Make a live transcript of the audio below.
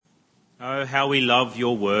Oh, how we love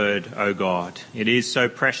your word, O God. It is so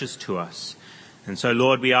precious to us. And so,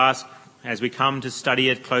 Lord, we ask, as we come to study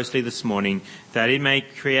it closely this morning, that it may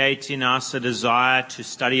create in us a desire to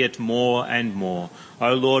study it more and more.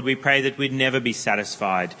 Oh, Lord, we pray that we'd never be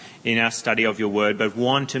satisfied in our study of your word, but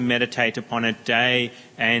want to meditate upon it day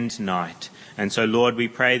and night. And so, Lord, we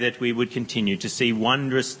pray that we would continue to see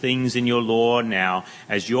wondrous things in your law now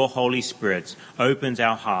as your Holy Spirit opens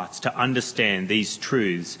our hearts to understand these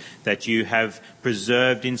truths that you have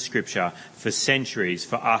preserved in Scripture for centuries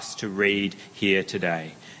for us to read here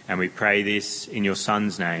today. And we pray this in your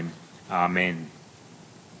Son's name. Amen.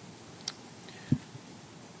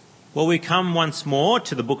 Well, we come once more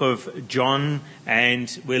to the book of John,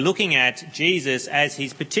 and we're looking at Jesus as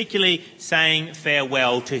he's particularly saying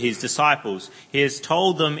farewell to his disciples. He has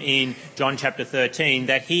told them in John chapter 13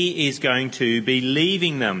 that he is going to be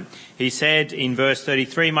leaving them. He said in verse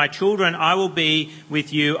 33, "My children, I will be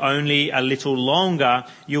with you only a little longer.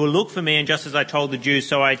 You will look for me, and just as I told the Jews,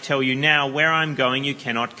 so I tell you now, where I'm going you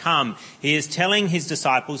cannot come." He is telling his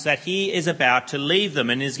disciples that he is about to leave them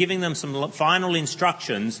and is giving them some final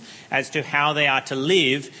instructions as to how they are to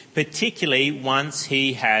live, particularly once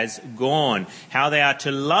he has gone. How they are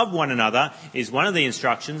to love one another is one of the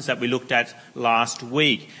instructions that we looked at last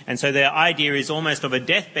week. And so their idea is almost of a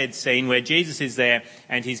deathbed scene where Jesus is there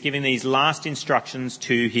and he's giving these last instructions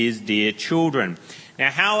to his dear children.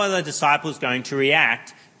 Now, how are the disciples going to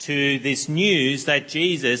react to this news that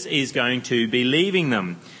Jesus is going to be leaving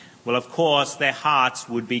them? Well, of course, their hearts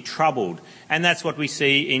would be troubled. And that's what we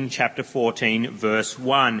see in chapter 14, verse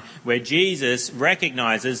 1, where Jesus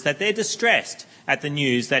recognizes that they're distressed at the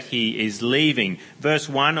news that he is leaving. Verse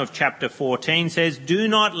 1 of chapter 14 says, "Do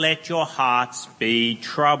not let your hearts be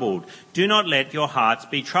troubled." Do not let your hearts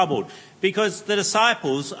be troubled. Because the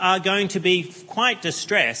disciples are going to be quite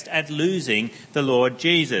distressed at losing the Lord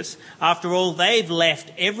Jesus. After all, they've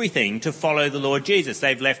left everything to follow the Lord Jesus.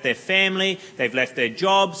 They've left their family, they've left their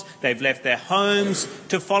jobs, they've left their homes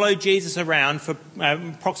to follow Jesus around for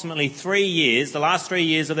approximately 3 years, the last 3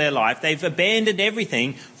 years of their life. They've abandoned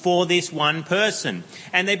everything for this one person.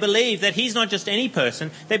 And they believe that he's not just any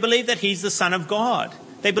person, they believe that he's the Son of God.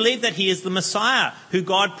 They believe that he is the Messiah who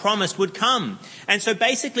God promised would come. And so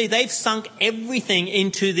basically they've sunk everything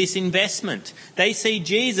into this investment. They see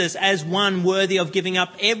Jesus as one worthy of giving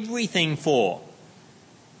up everything for.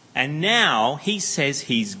 And now he says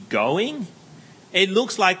he's going. It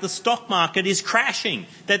looks like the stock market is crashing,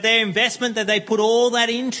 that their investment that they put all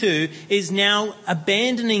that into is now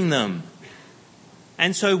abandoning them.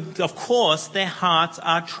 And so, of course, their hearts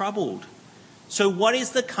are troubled. So what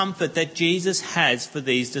is the comfort that Jesus has for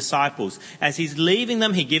these disciples? As he's leaving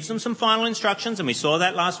them, he gives them some final instructions, and we saw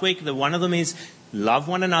that last week, that one of them is love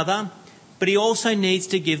one another, but he also needs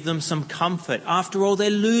to give them some comfort. After all, they're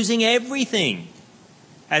losing everything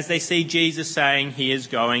as they see Jesus saying he is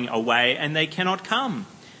going away and they cannot come.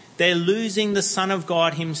 They're losing the Son of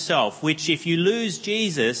God himself, which if you lose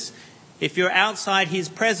Jesus, if you're outside his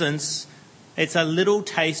presence, it's a little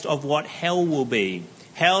taste of what hell will be.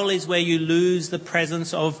 Hell is where you lose the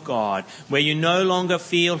presence of God, where you no longer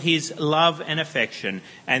feel his love and affection.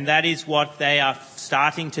 And that is what they are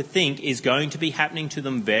starting to think is going to be happening to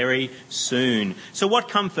them very soon. So what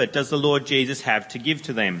comfort does the Lord Jesus have to give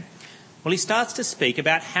to them? Well, he starts to speak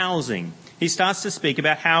about housing. He starts to speak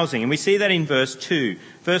about housing, and we see that in verse 2.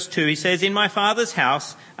 Verse 2, he says, "In my Father's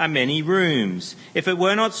house are many rooms. If it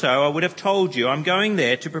were not so, I would have told you, I'm going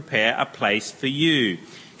there to prepare a place for you."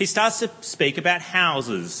 He starts to speak about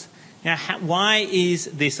houses. Now, why is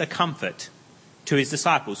this a comfort to his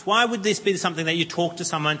disciples? Why would this be something that you talk to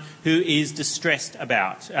someone who is distressed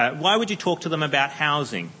about? Why would you talk to them about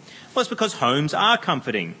housing? Well, it's because homes are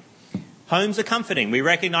comforting. Homes are comforting. We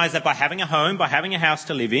recognise that by having a home, by having a house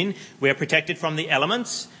to live in, we are protected from the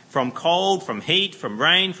elements, from cold, from heat, from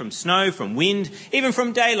rain, from snow, from wind, even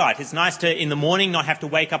from daylight. It's nice to, in the morning, not have to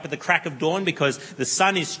wake up at the crack of dawn because the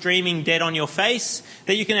sun is streaming dead on your face,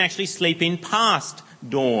 that you can actually sleep in past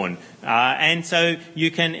dawn. And so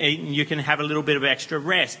you can have a little bit of extra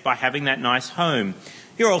rest by having that nice home.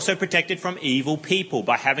 You're also protected from evil people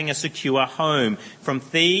by having a secure home, from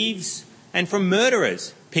thieves and from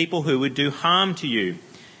murderers, people who would do harm to you.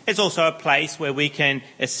 It's also a place where we can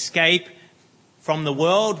escape from the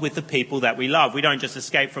world with the people that we love. We don't just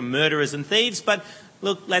escape from murderers and thieves, but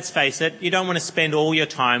look, let's face it, you don't want to spend all your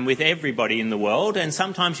time with everybody in the world, and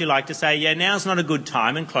sometimes you like to say, yeah, now's not a good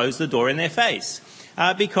time, and close the door in their face.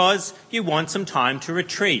 because you want some time to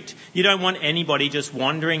retreat. You don't want anybody just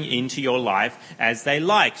wandering into your life as they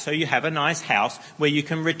like. So you have a nice house where you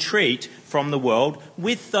can retreat from the world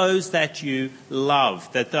with those that you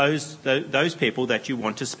love, that those people that you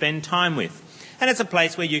want to spend time with. And it's a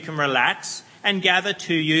place where you can relax and gather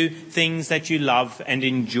to you things that you love and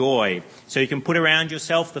enjoy. So you can put around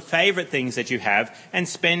yourself the favourite things that you have and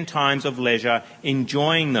spend times of leisure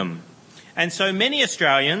enjoying them. And so many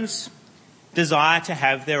Australians desire to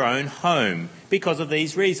have their own home because of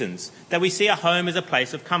these reasons. That we see a home as a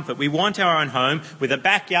place of comfort. We want our own home with a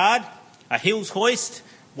backyard, a hills hoist,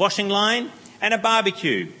 washing line and a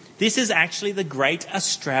barbecue. This is actually the great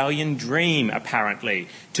Australian dream, apparently,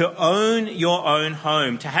 to own your own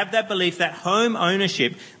home, to have that belief that home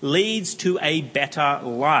ownership leads to a better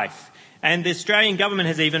life. And the Australian government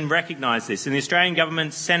has even recognised this. And the Australian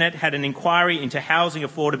government Senate had an inquiry into housing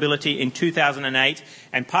affordability in 2008,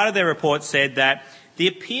 and part of their report said that the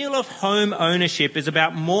appeal of home ownership is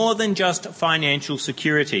about more than just financial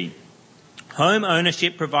security. Home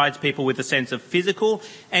ownership provides people with a sense of physical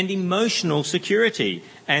and emotional security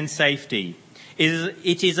and safety.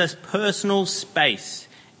 It is a personal space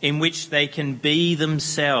in which they can be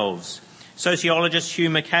themselves. Sociologist Hugh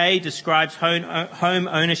Mackay describes home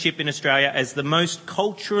ownership in Australia as the most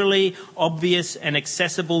culturally obvious and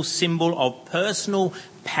accessible symbol of personal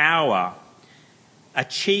power,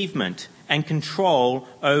 achievement and control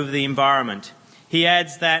over the environment. He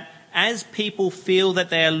adds that as people feel that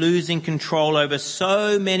they are losing control over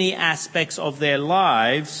so many aspects of their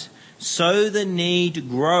lives, so the need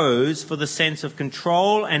grows for the sense of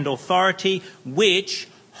control and authority which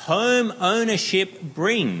home ownership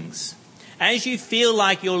brings. As you feel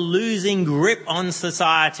like you're losing grip on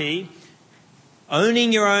society,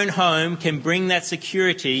 owning your own home can bring that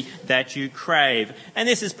security that you crave. And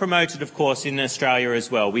this is promoted, of course, in Australia as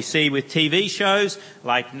well. We see with TV shows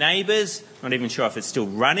like Neighbours, not even sure if it's still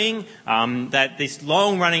running, that this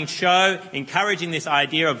long-running show encouraging this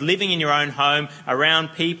idea of living in your own home around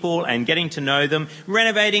people and getting to know them.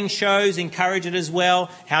 Renovating shows encourage it as well,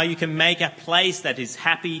 how you can make a place that is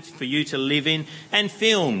happy for you to live in. And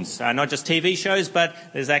films, not just TV shows, but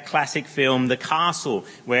there's that classic film, The Castle,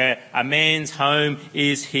 where a man's home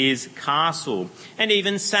is his castle. And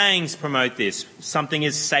even sayings promote this. Something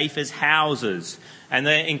as safe as houses. And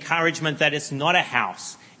the encouragement that it's not a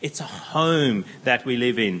house, it's a home that we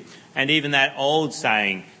live in. And even that old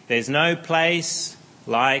saying, there's no place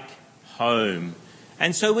like home.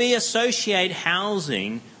 And so we associate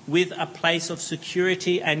housing with a place of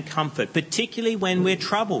security and comfort, particularly when we're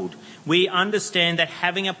troubled. We understand that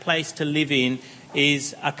having a place to live in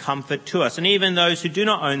is a comfort to us. And even those who do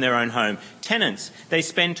not own their own home, tenants, they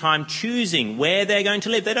spend time choosing where they're going to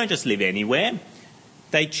live. They don't just live anywhere.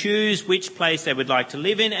 They choose which place they would like to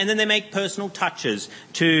live in, and then they make personal touches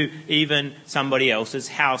to even somebody else's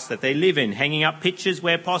house that they live in, hanging up pictures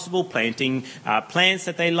where possible, planting plants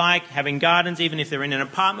that they like, having gardens, even if they're in an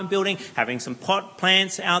apartment building, having some pot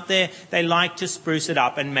plants out there. They like to spruce it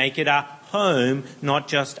up and make it a home, not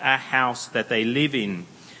just a house that they live in.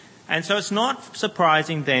 And so it's not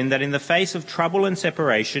surprising then that in the face of trouble and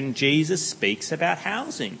separation, Jesus speaks about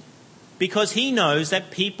housing. Because he knows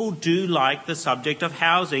that people do like the subject of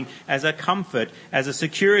housing as a comfort, as a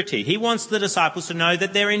security. He wants the disciples to know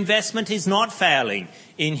that their investment is not failing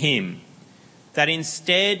in him, that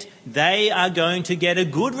instead they are going to get a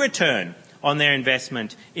good return on their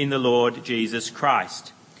investment in the Lord Jesus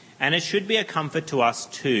Christ. And it should be a comfort to us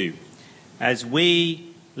too, as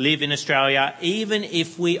we live in Australia, even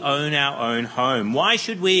if we own our own home. Why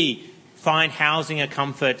should we find housing a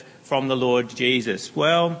comfort from the Lord Jesus?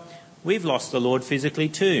 Well, we've lost the Lord physically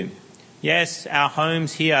too. Yes, our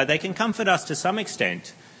homes here, they can comfort us to some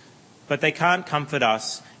extent, but they can't comfort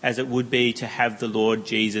us as it would be to have the Lord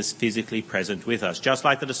Jesus physically present with us. Just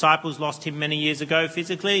like the disciples lost him many years ago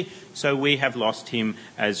physically, so we have lost him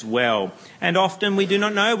as well. And often we do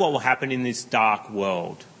not know what will happen in this dark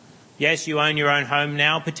world. Yes, you own your own home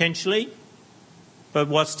now potentially, but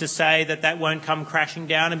what's to say that that won't come crashing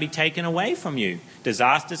down and be taken away from you?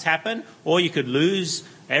 Disasters happen, or you could lose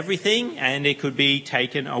everything and it could be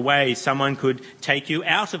taken away. Someone could take you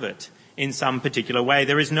out of it in some particular way.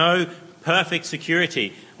 There is no perfect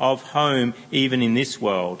security of home even in this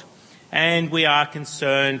world. And we are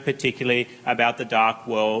concerned particularly about the dark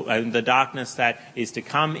world and the darkness that is to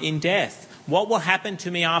come in death. What will happen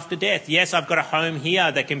to me after death? Yes, I've got a home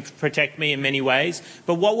here that can protect me in many ways,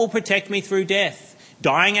 but what will protect me through death?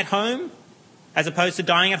 Dying at home as opposed to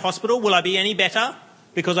dying at hospital? Will I be any better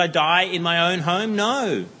because I die in my own home?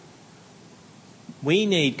 No. We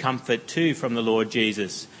need comfort too from the Lord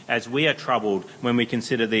Jesus as we are troubled when we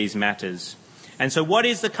consider these matters. And so what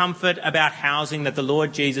is the comfort about housing that the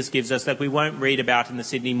Lord Jesus gives us that we won't read about in the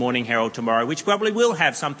Sydney Morning Herald tomorrow, which probably will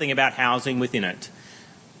have something about housing within it?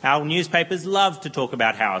 Our newspapers love to talk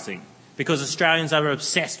about housing because Australians are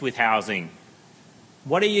obsessed with housing.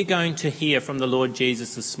 What are you going to hear from the Lord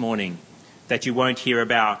Jesus this morning that you won't hear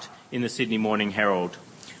about in the Sydney Morning Herald?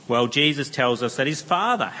 Well, Jesus tells us that his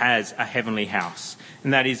Father has a heavenly house,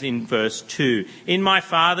 and that is in verse 2. In my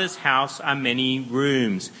Father's house are many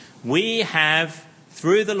rooms. We have,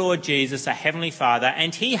 through the Lord Jesus, a heavenly Father,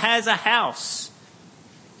 and he has a house.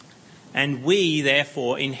 And we,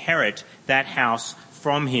 therefore, inherit that house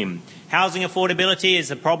from him. Housing affordability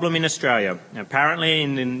is a problem in Australia. Apparently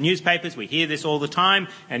in the newspapers we hear this all the time,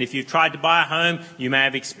 and if you've tried to buy a home, you may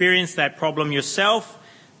have experienced that problem yourself.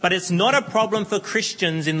 But it's not a problem for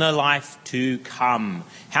Christians in the life to come.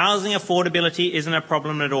 Housing affordability isn't a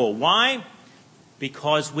problem at all. Why?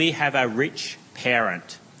 Because we have a rich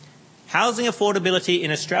parent. Housing affordability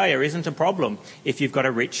in Australia isn't a problem if you've got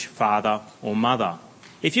a rich father or mother.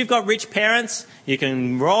 If you've got rich parents, you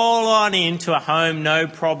can roll on into a home, no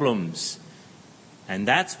problems. And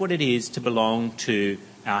that's what it is to belong to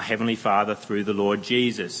our Heavenly Father through the Lord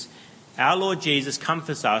Jesus. Our Lord Jesus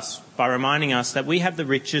comforts us by reminding us that we have the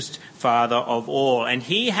richest Father of all, and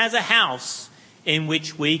he has a house in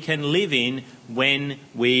which we can live in when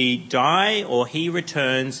we die or he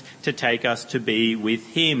returns to take us to be with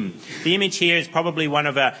him. The image here is probably one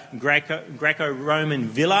of a Greco-Roman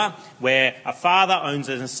villa where a father owns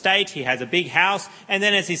an estate, he has a big house, and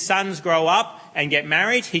then as his sons grow up and get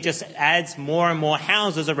married, he just adds more and more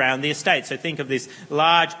houses around the estate. So think of this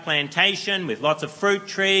large plantation with lots of fruit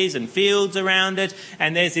trees and fields around it,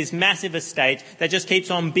 and there's this massive estate that just keeps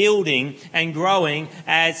on building and growing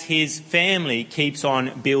as his family keeps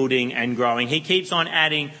on building and growing. He keeps on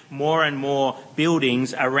adding more and more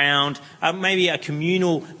buildings around maybe a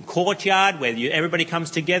communal courtyard where everybody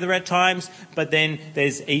comes together at times, but then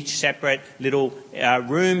there's each separate little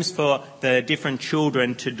rooms for the different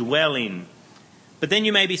children to dwell in. But then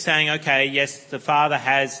you may be saying, okay, yes, the Father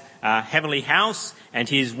has a heavenly house and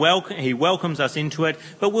he welcomes us into it,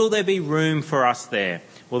 but will there be room for us there?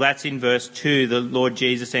 Well, that's in verse 2. The Lord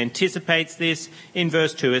Jesus anticipates this. In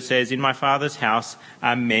verse 2 it says, in my Father's house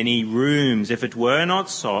are many rooms. If it were not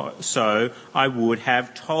so, I would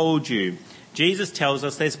have told you. Jesus tells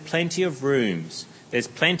us there's plenty of rooms. There's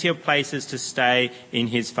plenty of places to stay in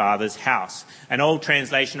his Father's house. An old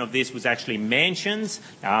translation of this was actually mansions,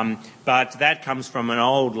 but that comes from an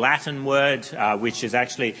old Latin word, which is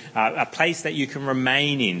actually a place that you can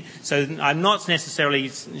remain in. So I'm not necessarily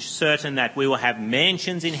certain that we will have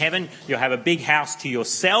mansions in heaven. You'll have a big house to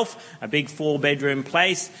yourself, a big 4-bedroom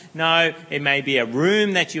place. No, it may be a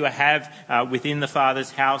room that you have within the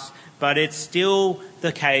Father's house, but it's still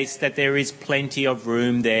the case that there is plenty of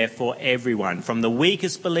room there for everyone. From the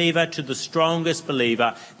weakest believer to the strongest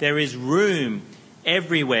believer, there is room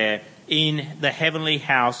everywhere in the heavenly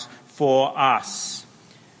house for us.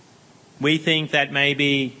 We think that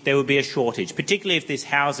maybe there will be a shortage, particularly if this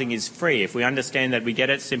housing is free. If we understand that we get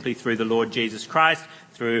it simply through the Lord Jesus Christ,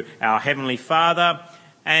 through our Heavenly Father,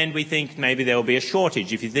 and we think maybe there will be a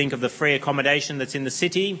shortage. If you think of the free accommodation that's in the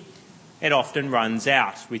city, it often runs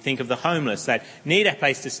out. We think of the homeless that need a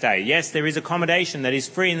place to stay. Yes, there is accommodation that is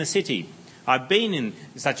free in the city. I've been in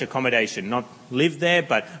such accommodation, not lived there,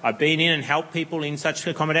 but I've been in and helped people in such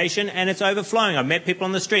accommodation, and it's overflowing. I've met people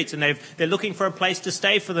on the streets and they're looking for a place to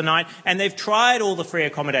stay for the night, and they've tried all the free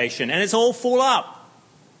accommodation and it's all full up.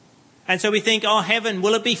 And so we think, oh, heaven,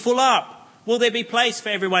 will it be full up? Will there be place for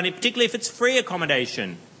everyone, particularly if it's free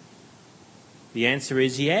accommodation? The answer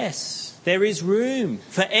is yes. There is room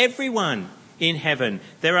for everyone in heaven.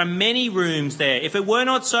 There are many rooms there. If it were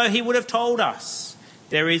not so, he would have told us.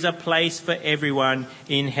 There is a place for everyone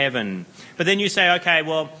in heaven. But then you say, okay,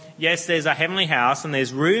 well, yes, there's a heavenly house and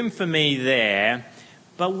there's room for me there,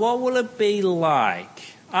 but what will it be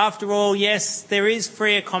like? After all, yes, there is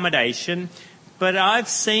free accommodation, but I've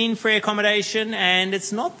seen free accommodation and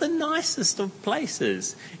it's not the nicest of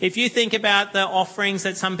places. If you think about the offerings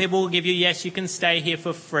that some people will give you, yes, you can stay here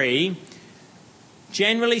for free.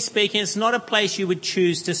 Generally speaking, it's not a place you would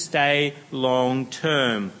choose to stay long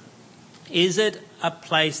term. Is it a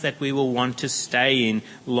place that we will want to stay in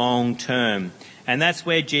long term? And that's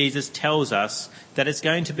where Jesus tells us that it's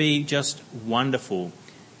going to be just wonderful.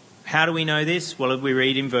 How do we know this? Well, we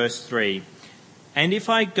read in verse 3. And if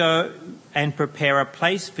I go and prepare a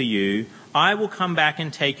place for you, I will come back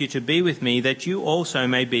and take you to be with me, that you also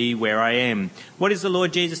may be where I am. What is the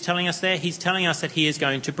Lord Jesus telling us there? He's telling us that he is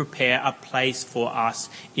going to prepare a place for us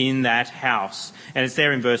in that house. And it's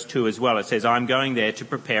there in verse 2 as well. It says, I'm going there to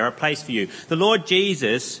prepare a place for you. The Lord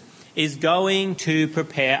Jesus is going to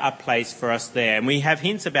prepare a place for us there. And we have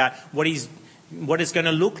hints about what it's going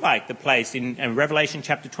to look like, the place, in Revelation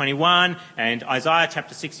chapter 21 and Isaiah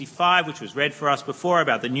chapter 65, which was read for us before,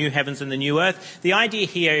 about the new heavens and the new earth. The idea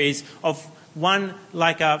here is of one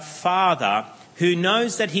like a father who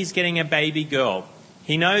knows that he's getting a baby girl.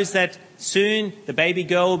 He knows that soon the baby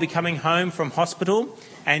girl will be coming home from hospital,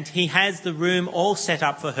 and he has the room all set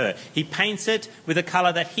up for her. He paints it with a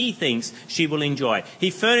colour that he thinks she will enjoy.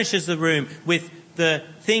 He furnishes the room with the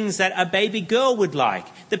things that a baby girl would like,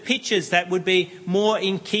 the pictures that would be more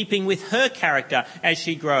in keeping with her character as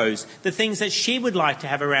she grows, the things that she would like to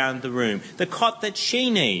have around the room, the cot that she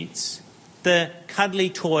needs, the cuddly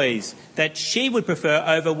toys that she would prefer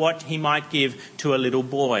over what he might give to a little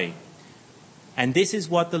boy. And this is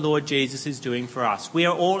what the Lord Jesus is doing for us. We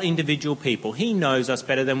are all individual people. He knows us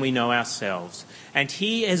better than we know ourselves. And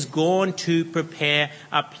he has gone to prepare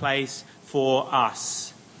a place for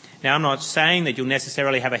us. Now, I'm not saying that you'll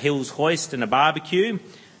necessarily have a Hills hoist and a barbecue,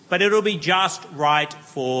 but it'll be just right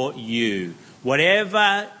for you.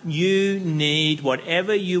 Whatever you need,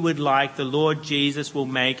 whatever you would like, the Lord Jesus will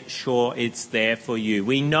make sure it's there for you.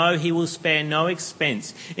 We know he will spare no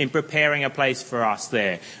expense in preparing a place for us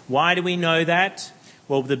there. Why do we know that?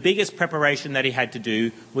 Well, the biggest preparation that he had to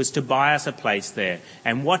do was to buy us a place there.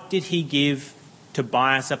 And what did he give to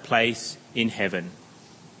buy us a place in heaven?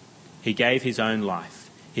 He gave his own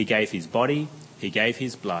life. He gave his body. He gave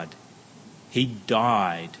his blood. He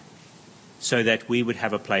died so that we would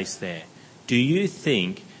have a place there. Do you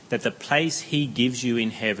think that the place he gives you in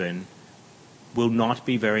heaven will not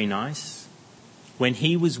be very nice? When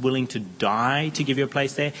he was willing to die to give you a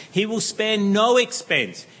place there, he will spare no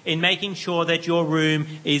expense in making sure that your room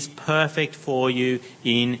is perfect for you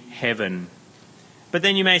in heaven. But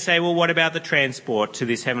then you may say, well, what about the transport to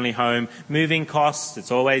this heavenly home? Moving costs,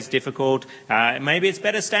 it's always difficult. Maybe it's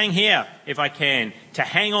better staying here if I can, to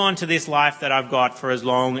hang on to this life that I've got for as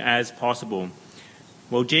long as possible.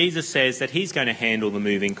 Well, Jesus says that he's going to handle the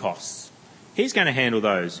moving costs. He's going to handle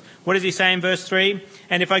those. What does he say in verse 3?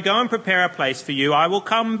 And if I go and prepare a place for you, I will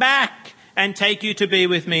come back and take you to be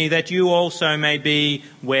with me, that you also may be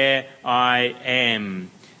where I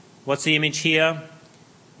am. What's the image here?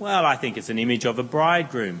 Well, I think it's an image of a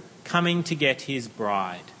bridegroom coming to get his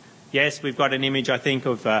bride. Yes, we've got an image, I think,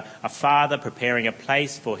 of a father preparing a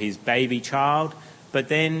place for his baby child, but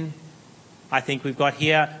then I think we've got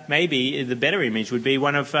here, maybe the better image would be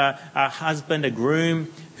one of a husband, a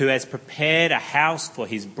groom, who has prepared a house for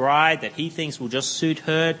his bride that he thinks will just suit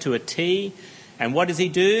her to a T. And what does he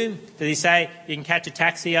do? Does he say, you can catch a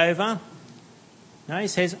taxi over? No, he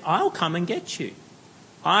says, I'll come and get you.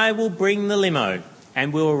 I will bring the limo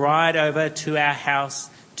and we'll ride over to our house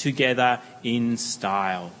together in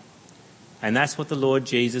style. And that's what the Lord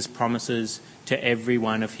Jesus promises to every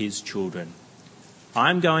one of his children.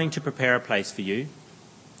 I'm going to prepare a place for you,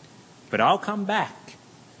 but I'll come back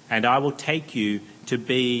and I will take you to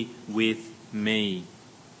be with me.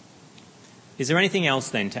 Is there anything else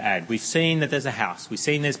then to add? We've seen that there's a house. We've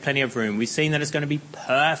seen there's plenty of room. We've seen that it's going to be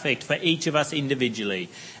perfect for each of us individually.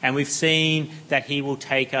 And we've seen that he will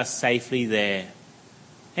take us safely there.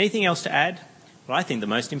 Anything else to add? Well, I think the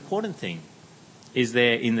most important thing is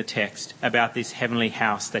there in the text about this heavenly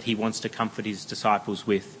house that he wants to comfort his disciples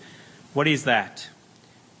with. What is that?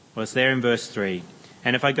 Well, it's there in verse 3.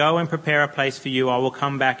 And if I go and prepare a place for you, I will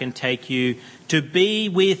come back and take you to be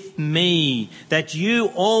with me, that you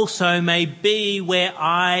also may be where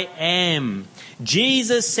I am.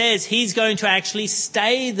 Jesus says he's going to actually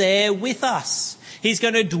stay there with us. He's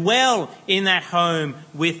going to dwell in that home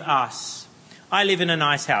with us. I live in a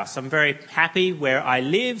nice house. I'm very happy where I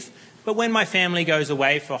live. But when my family goes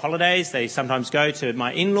away for holidays, they sometimes go to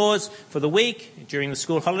my in-laws for the week during the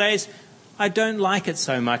school holidays. I don't like it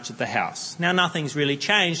so much at the house. Now, nothing's really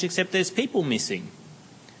changed except there's people missing.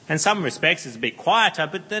 In some respects, it's a bit quieter,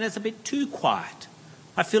 but then it's a bit too quiet.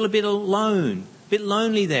 I feel a bit alone, a bit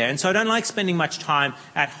lonely there. And so I don't like spending much time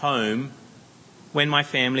at home when my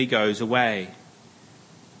family goes away.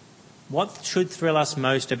 What should thrill us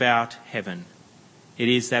most about heaven? It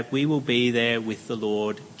is that we will be there with the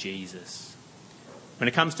Lord Jesus. When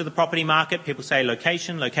it comes to the property market, people say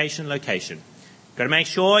location, location, location. Got to make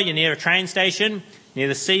sure you're near a train station, near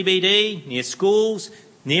the CBD, near schools,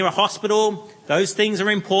 near a hospital. Those things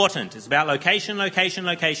are important. It's about location, location,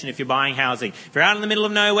 location if you're buying housing. If you're out in the middle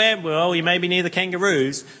of nowhere, well, you may be near the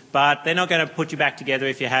kangaroos, but they're not going to put you back together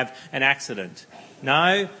if you have an accident.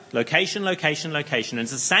 No, location, location, location. And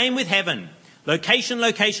it's the same with heaven. Location,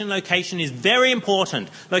 location, location is very important.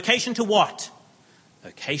 Location to what?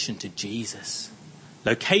 Location to Jesus.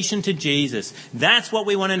 Location to Jesus. That's what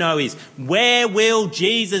we want to know is, where will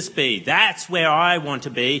Jesus be? That's where I want to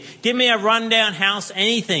be. Give me a rundown house,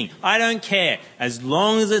 anything. I don't care. As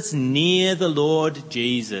long as it's near the Lord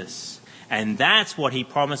Jesus. And that's what he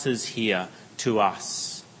promises here to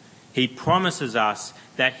us. He promises us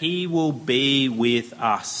that he will be with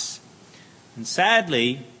us. And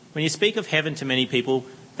sadly, when you speak of heaven to many people,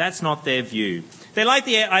 that's not their view. They like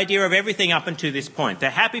the idea of everything up until this point. They're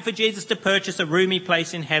happy for Jesus to purchase a roomy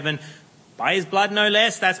place in heaven. By his blood, no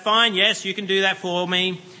less. That's fine. Yes, you can do that for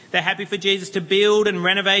me. They're happy for Jesus to build and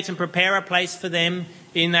renovate and prepare a place for them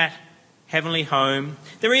in that heavenly home.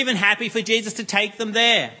 They're even happy for Jesus to take them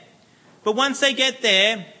there. But once they get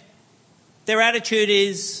there, their attitude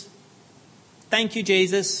is, thank you,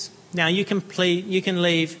 Jesus. Now you can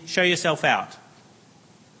leave. Show yourself out.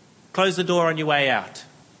 Close the door on your way out.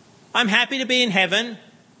 I'm happy to be in heaven,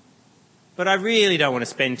 but I really don't want to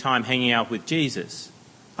spend time hanging out with Jesus.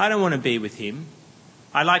 I don't want to be with him.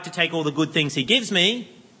 I like to take all the good things he gives me,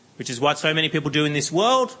 which is what so many people do in this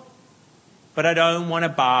world, but I don't want a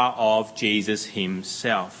bar of Jesus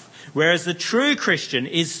himself. Whereas the true Christian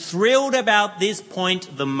is thrilled about this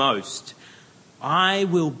point the most. I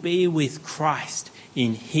will be with Christ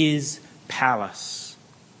in his palace.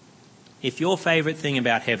 If your favourite thing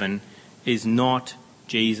about heaven is not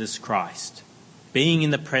Jesus Christ, being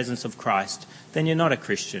in the presence of Christ, then you're not a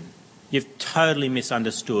Christian. You've totally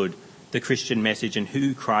misunderstood the Christian message and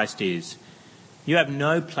who Christ is. You have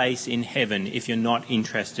no place in heaven if you're not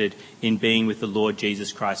interested in being with the Lord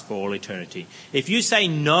Jesus Christ for all eternity. If you say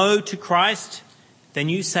no to Christ, then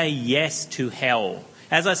you say yes to hell.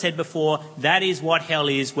 As I said before, that is what hell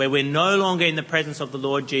is, where we're no longer in the presence of the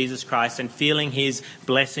Lord Jesus Christ and feeling his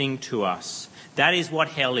blessing to us. That is what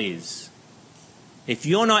hell is. If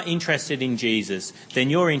you're not interested in Jesus, then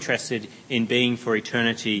you're interested in being for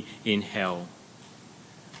eternity in hell.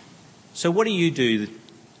 So what do you do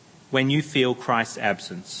when you feel Christ's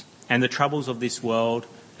absence and the troubles of this world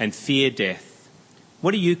and fear death?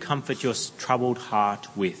 What do you comfort your troubled heart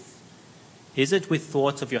with? Is it with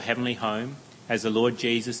thoughts of your heavenly home, as the Lord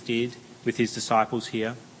Jesus did with his disciples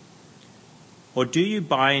here? Or do you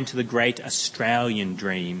buy into the great Australian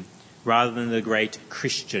dream rather than the great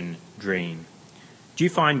Christian dream? Do you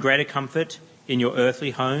find greater comfort in your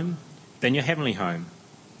earthly home than your heavenly home?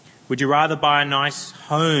 Would you rather buy a nice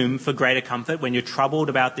home for greater comfort when you're troubled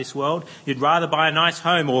about this world? You'd rather buy a nice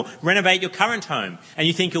home or renovate your current home and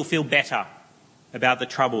you think you'll feel better about the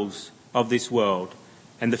troubles of this world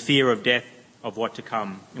and the fear of death of what to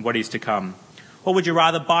come and what is to come? Or would you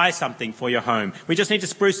rather buy something for your home? We just need to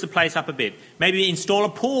spruce the place up a bit. Maybe install a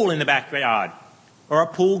pool in the backyard or a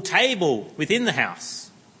pool table within the house.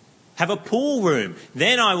 Have a pool room.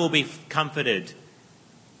 Then I will be comforted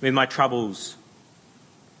with my troubles.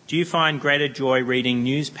 Do you find greater joy reading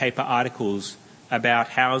newspaper articles about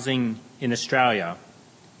housing in Australia,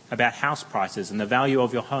 about house prices and the value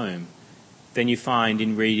of your home, than you find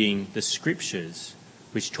in reading the scriptures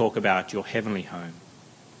which talk about your heavenly home?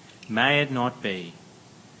 May it not be.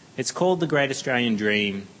 It's called the Great Australian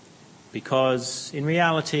Dream because in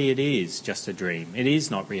reality it is just a dream. It is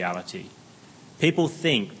not reality. People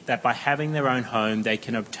think that by having their own home they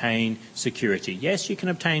can obtain security. Yes, you can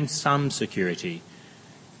obtain some security,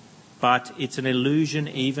 but it's an illusion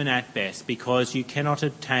even at best because you cannot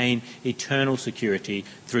obtain eternal security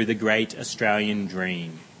through the Great Australian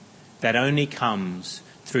Dream. That only comes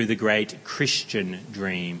through the great Christian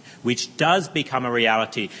dream, which does become a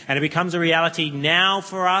reality. And it becomes a reality now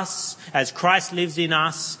for us as Christ lives in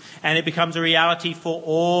us, and it becomes a reality for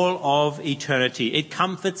all of eternity. It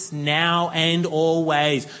comforts now and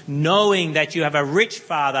always, knowing that you have a rich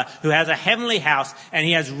Father who has a heavenly house, and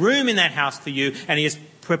he has room in that house for you, and he has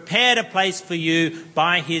prepared a place for you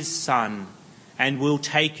by his Son, and will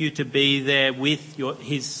take you to be there with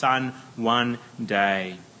his Son one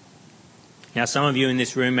day. Now, some of you in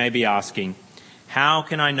this room may be asking, how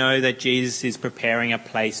can I know that Jesus is preparing a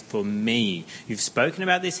place for me? You've spoken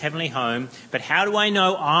about this heavenly home, but how do I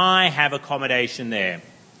know I have accommodation there?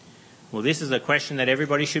 Well, this is a question that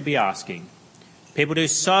everybody should be asking. People do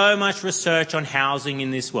so much research on housing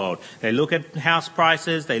in this world. They look at house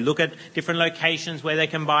prices, they look at different locations where they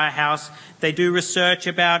can buy a house. They do research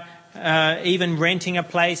about even renting a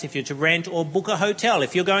place, if you're to rent, or book a hotel.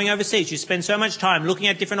 If you're going overseas, you spend so much time looking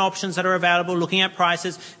at different options that are available, looking at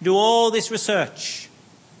prices, do all this research.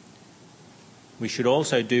 We should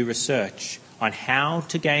also do research on how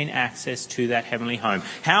to gain access to that heavenly home.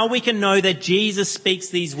 How we can know that Jesus speaks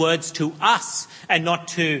these words to us and not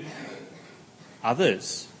to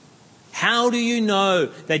others. How do you know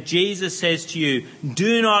that Jesus says to you,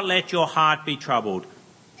 do not let your heart be troubled?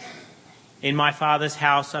 In my Father's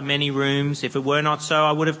house are many rooms. If it were not so,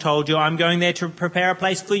 I would have told you. I'm going there to prepare a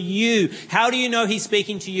place for you. How do you know he's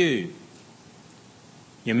speaking to you?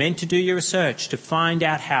 You're meant to do your research to find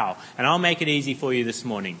out how. And I'll make it easy for you this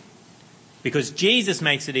morning, because Jesus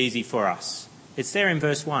makes it easy for us. It's there in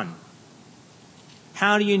verse 1.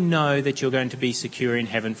 How do you know that you're going to be secure in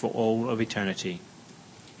heaven for all of eternity?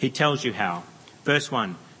 He tells you how. Verse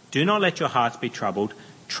 1, do not let your hearts be troubled.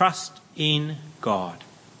 Trust in God.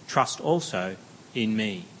 Trust also in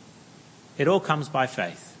me. It all comes by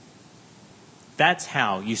faith. That's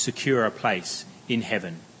how you secure a place in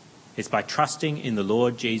heaven. It's by trusting in the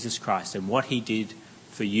Lord Jesus Christ and what he did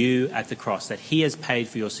for you at the cross, that he has paid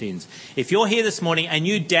for your sins. If you're here this morning and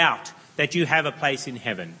you doubt that you have a place in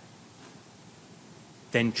heaven,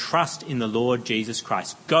 then trust in the Lord Jesus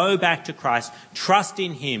Christ. Go back to Christ. Trust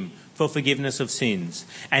in him for forgiveness of sins.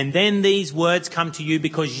 And then these words come to you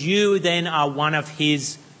because you then are one of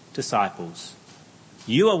his disciples.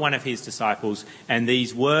 You are one of his disciples, and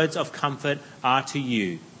these words of comfort are to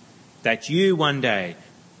you, that you one day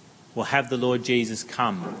will have the Lord Jesus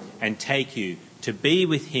come and take you to be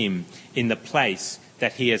with him in the place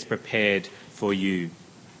that he has prepared for you.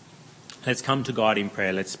 Let's come to God in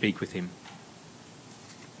prayer. Let's speak with him.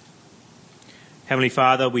 Heavenly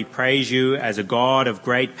Father, we praise you as a God of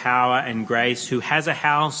great power and grace, who has a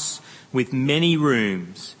house with many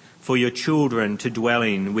rooms for your children to dwell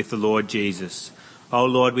in with the Lord Jesus. Oh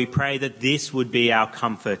Lord, we pray that this would be our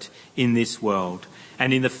comfort in this world,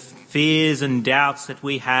 and in the fears and doubts that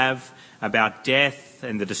we have about death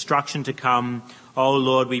and the destruction to come. Oh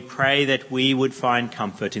Lord, we pray that we would find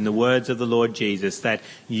comfort in the words of the Lord Jesus, that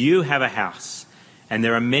you have a house and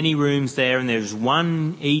there are many rooms there, and there's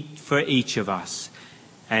one for each of us.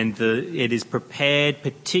 And it is prepared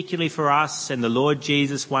particularly for us, and the Lord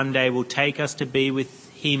Jesus one day will take us to be with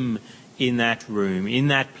him in that room, in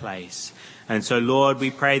that place. And so, Lord,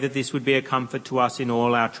 we pray that this would be a comfort to us in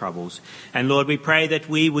all our troubles. And Lord, we pray that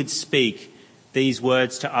we would speak these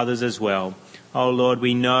words to others as well. Oh Lord,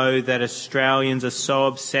 we know that Australians are so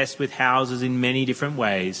obsessed with houses in many different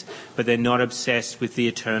ways, but they're not obsessed with the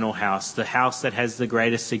eternal house, the house that has the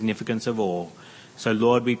greatest significance of all. So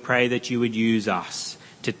Lord, we pray that you would use us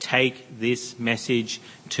to take this message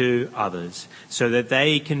to others so that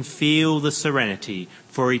they can feel the serenity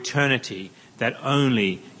for eternity that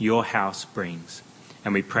only your house brings.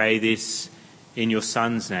 And we pray this in your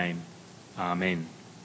Son's name. Amen.